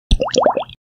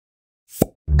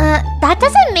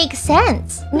doesn't make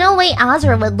sense. No way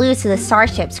Azura would lose to the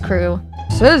Starship's crew.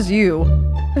 Says you.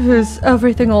 Is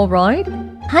everything alright?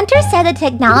 Hunter said the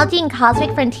technology in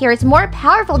Cosmic Frontier is more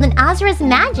powerful than Azura's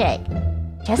magic.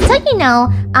 Just so you know,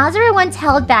 Azura once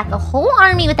held back a whole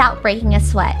army without breaking a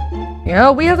sweat.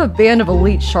 Yeah, we have a band of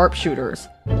elite sharpshooters.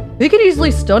 They can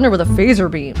easily stun her with a phaser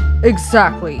beam.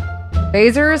 Exactly.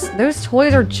 Phasers, those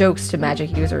toys are jokes to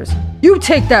magic users. You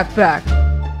take that back!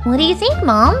 What do you think,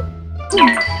 Mom?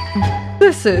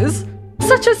 This is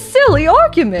such a silly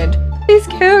argument! These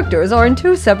characters are in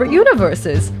two separate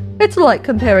universes. It's like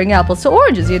comparing apples to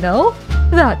oranges, you know?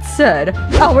 That said,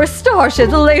 our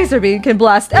starship's laser beam can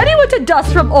blast anyone to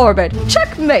dust from orbit.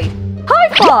 Checkmate! High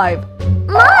five!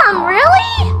 Mom,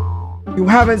 really? You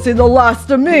haven't seen the last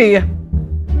of me!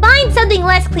 Find something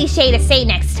less cliche to say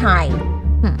next time.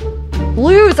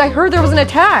 Blues, I heard there was an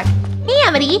attack! Hey,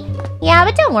 Amity. Yeah,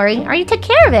 but don't worry, I already took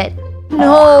care of it.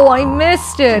 No, I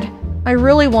missed it! I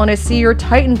really want to see your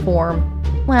Titan form.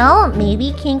 Well,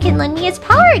 maybe King can lend me his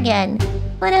power again.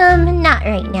 But, not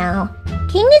right now.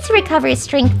 King needs to recover his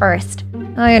strength first.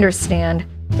 I understand.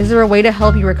 Is there a way to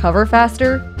help you recover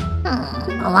faster?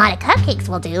 A lot of cupcakes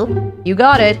will do. You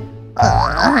got it.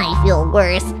 I feel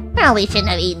worse. Probably shouldn't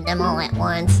have eaten them all at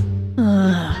once.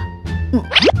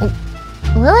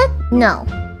 Will it? No.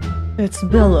 It's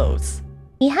Bellows.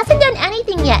 He hasn't done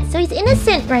anything yet, so he's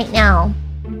innocent right now.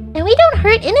 And we don't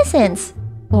hurt innocents.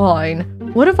 Fine.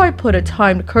 What if I put a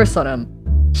timed curse on him?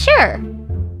 Sure.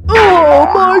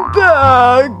 Oh, my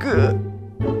bag!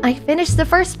 I finished the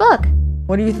first book.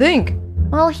 What do you think?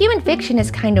 Well, human fiction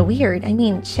is kinda weird. I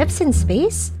mean, ships in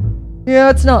space? Yeah,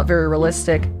 it's not very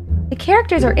realistic. The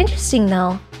characters are interesting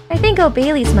though. I think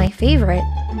O'Bailey's my favorite.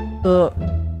 The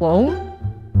clone?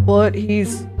 But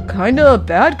he's kinda a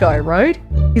bad guy, right?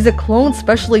 He's a clone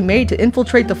specially made to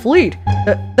infiltrate the fleet.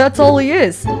 That's all he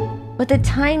is. But the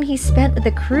time he spent with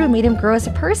the crew made him grow as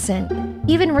a person.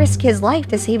 He even risked his life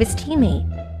to save his teammate.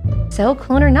 So,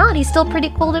 clone or not, he's still pretty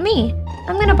cool to me.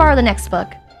 I'm gonna borrow the next book.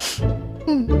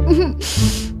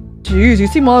 Jeez, you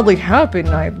seem oddly happy and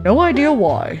I have no idea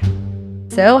why.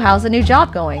 So, how's the new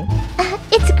job going?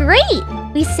 It's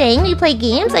great! We sing, we play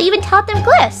games, I even taught them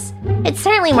glyphs. It's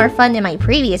certainly more fun than my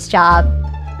previous job.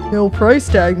 No price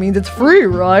tag means it's free,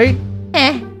 right?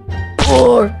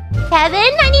 Or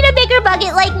Kevin, I need a bigger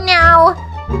bucket like now!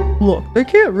 look, they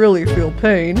can't really feel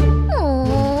pain.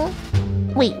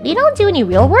 Wait, we don't do any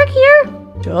real work here?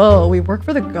 Duh, we work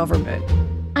for the government.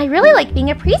 I really like being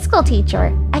a preschool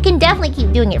teacher. I can definitely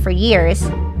keep doing it for years.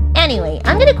 Anyway,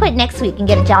 I'm gonna quit next week and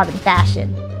get a job in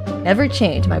fashion. Never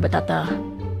change, my batata.